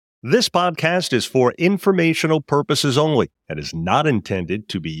This podcast is for informational purposes only and is not intended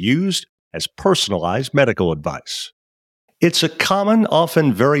to be used as personalized medical advice. It's a common,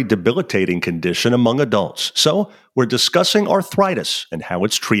 often very debilitating condition among adults, so we're discussing arthritis and how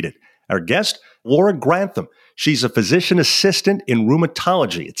it's treated. Our guest, Laura Grantham. She's a physician assistant in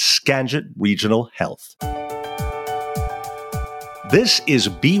rheumatology at Skagit Regional Health. This is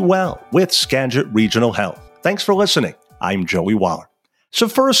Be Well with Skagit Regional Health. Thanks for listening. I'm Joey Waller. So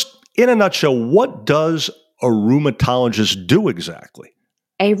first, in a nutshell, what does a rheumatologist do exactly?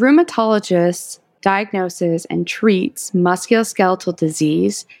 A rheumatologist diagnoses and treats musculoskeletal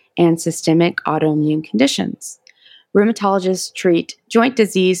disease and systemic autoimmune conditions. Rheumatologists treat joint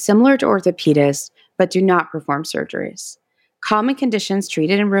disease similar to orthopedists, but do not perform surgeries. Common conditions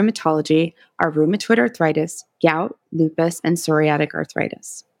treated in rheumatology are rheumatoid arthritis, gout, lupus, and psoriatic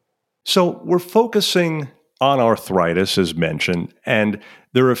arthritis. So we're focusing on arthritis, as mentioned, and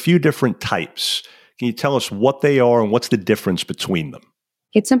there are a few different types. Can you tell us what they are and what's the difference between them?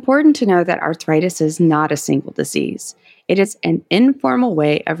 It's important to know that arthritis is not a single disease. It is an informal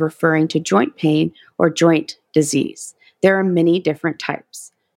way of referring to joint pain or joint disease. There are many different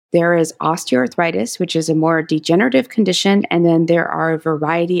types. There is osteoarthritis, which is a more degenerative condition, and then there are a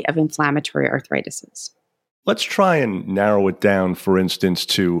variety of inflammatory arthritises. Let's try and narrow it down, for instance,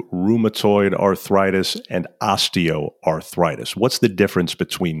 to rheumatoid arthritis and osteoarthritis. What's the difference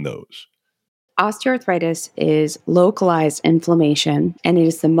between those? Osteoarthritis is localized inflammation, and it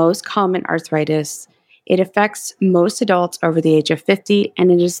is the most common arthritis. It affects most adults over the age of 50,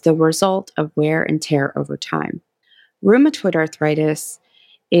 and it is the result of wear and tear over time. Rheumatoid arthritis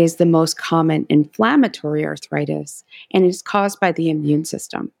is the most common inflammatory arthritis, and it is caused by the immune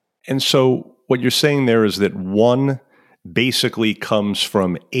system. And so what you're saying there is that one basically comes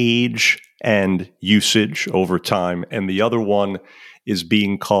from age and usage over time, and the other one is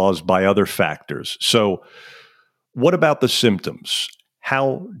being caused by other factors. So what about the symptoms?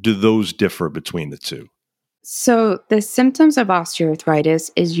 How do those differ between the two? So the symptoms of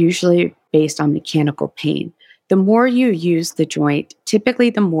osteoarthritis is usually based on mechanical pain. The more you use the joint, typically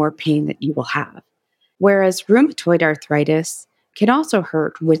the more pain that you will have. Whereas rheumatoid arthritis can also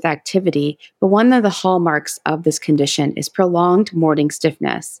hurt with activity, but one of the hallmarks of this condition is prolonged morning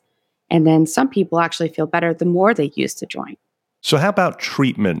stiffness. And then some people actually feel better the more they use the joint. So how about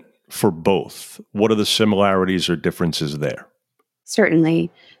treatment for both? What are the similarities or differences there? Certainly.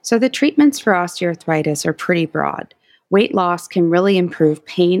 So the treatments for osteoarthritis are pretty broad. Weight loss can really improve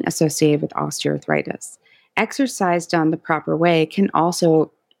pain associated with osteoarthritis. Exercise done the proper way can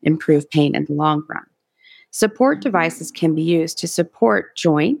also improve pain in the long run. Support devices can be used to support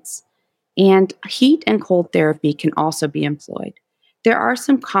joints, and heat and cold therapy can also be employed. There are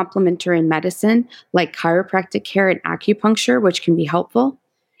some complementary medicine like chiropractic care and acupuncture, which can be helpful.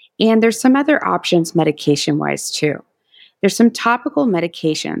 And there's some other options medication-wise too. There's some topical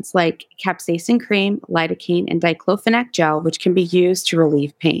medications like capsaicin cream, lidocaine, and diclofenac gel, which can be used to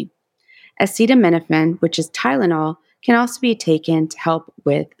relieve pain. Acetaminophen, which is Tylenol, can also be taken to help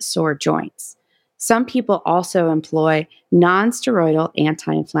with sore joints. Some people also employ non-steroidal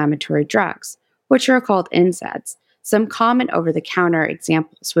anti-inflammatory drugs, which are called NSAIDs. Some common over-the-counter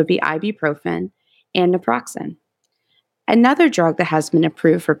examples would be ibuprofen and naproxen. Another drug that has been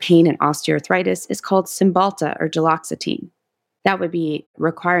approved for pain and osteoarthritis is called Cymbalta or duloxetine. That would be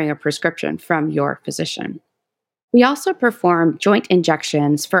requiring a prescription from your physician. We also perform joint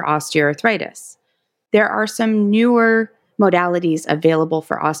injections for osteoarthritis. There are some newer modalities available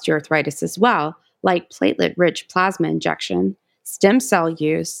for osteoarthritis as well, like platelet-rich plasma injection, stem cell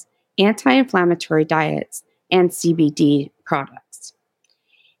use, anti-inflammatory diets, and CBD products.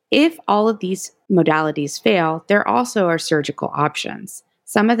 If all of these modalities fail, there also are surgical options.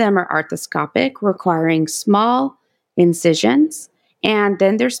 Some of them are arthroscopic, requiring small incisions, and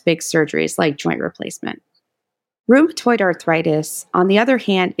then there's big surgeries like joint replacement. Rheumatoid arthritis, on the other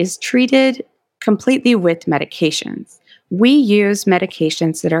hand, is treated completely with medications. We use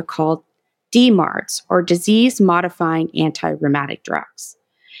medications that are called DMARDs, or disease-modifying anti-rheumatic drugs.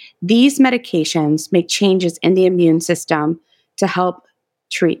 These medications make changes in the immune system to help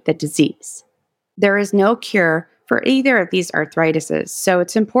treat the disease. There is no cure for either of these arthritises, so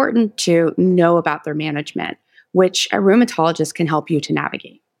it's important to know about their management, which a rheumatologist can help you to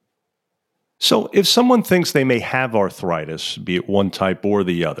navigate. So if someone thinks they may have arthritis, be it one type or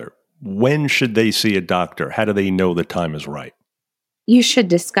the other, when should they see a doctor? How do they know the time is right? You should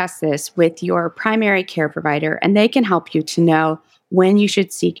discuss this with your primary care provider, and they can help you to know when you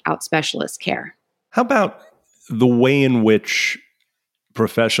should seek out specialist care. How about the way in which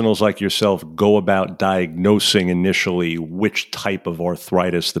professionals like yourself go about diagnosing initially which type of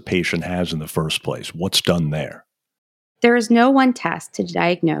arthritis the patient has in the first place? What's done there? There is no one test to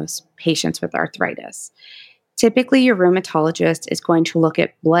diagnose patients with arthritis. Typically, your rheumatologist is going to look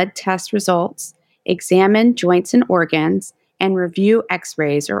at blood test results, examine joints and organs, and review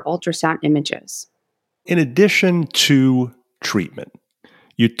x-rays or ultrasound images. In addition to treatment,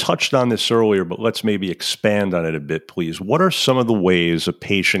 you touched on this earlier, but let's maybe expand on it a bit, please. What are some of the ways a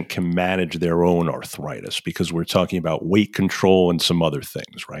patient can manage their own arthritis? Because we're talking about weight control and some other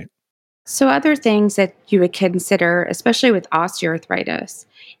things, right? So, other things that you would consider, especially with osteoarthritis,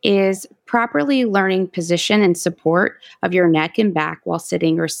 is properly learning position and support of your neck and back while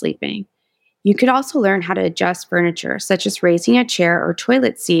sitting or sleeping. You could also learn how to adjust furniture, such as raising a chair or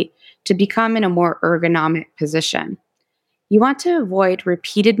toilet seat to become in a more ergonomic position. You want to avoid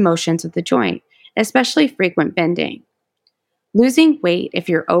repeated motions of the joint, especially frequent bending. Losing weight if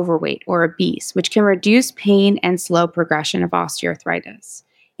you're overweight or obese, which can reduce pain and slow progression of osteoarthritis.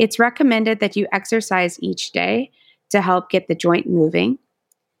 It's recommended that you exercise each day to help get the joint moving.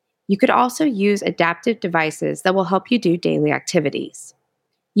 You could also use adaptive devices that will help you do daily activities.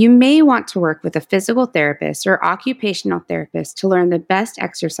 You may want to work with a physical therapist or occupational therapist to learn the best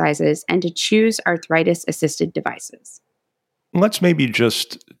exercises and to choose arthritis-assisted devices. Let's maybe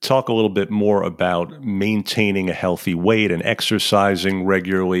just talk a little bit more about maintaining a healthy weight and exercising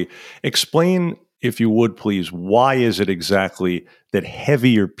regularly. Explain, if you would please, why is it exactly that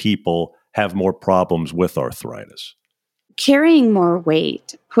heavier people have more problems with arthritis? Carrying more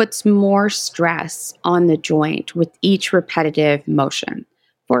weight puts more stress on the joint with each repetitive motion.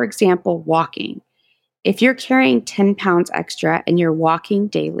 For example, walking. If you're carrying 10 pounds extra and you're walking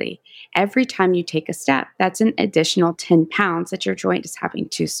daily, every time you take a step, that's an additional 10 pounds that your joint is having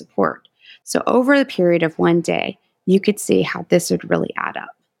to support. So over the period of one day, you could see how this would really add up.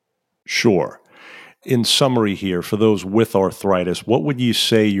 Sure. In summary here, for those with arthritis, what would you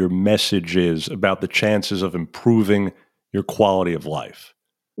say your message is about the chances of improving your quality of life?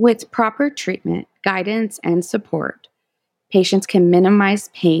 With proper treatment, guidance, and support, patients can minimize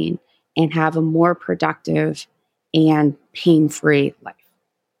pain and have a more productive and pain-free life.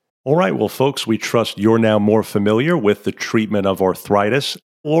 All right, well, folks, we trust you're now more familiar with the treatment of arthritis.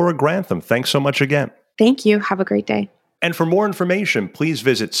 Laura Grantham, thanks so much again. Thank you. Have a great day. And for more information, please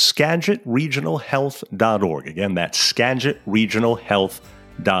visit skagitregionalhealth.org. Again, that's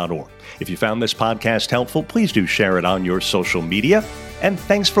skagitregionalhealth.org. If you found this podcast helpful, please do share it on your social media. And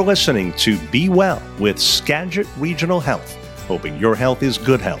thanks for listening to Be Well with Skagit Regional Health. Hoping your health is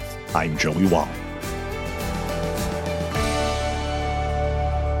good health. I'm Joey Wall.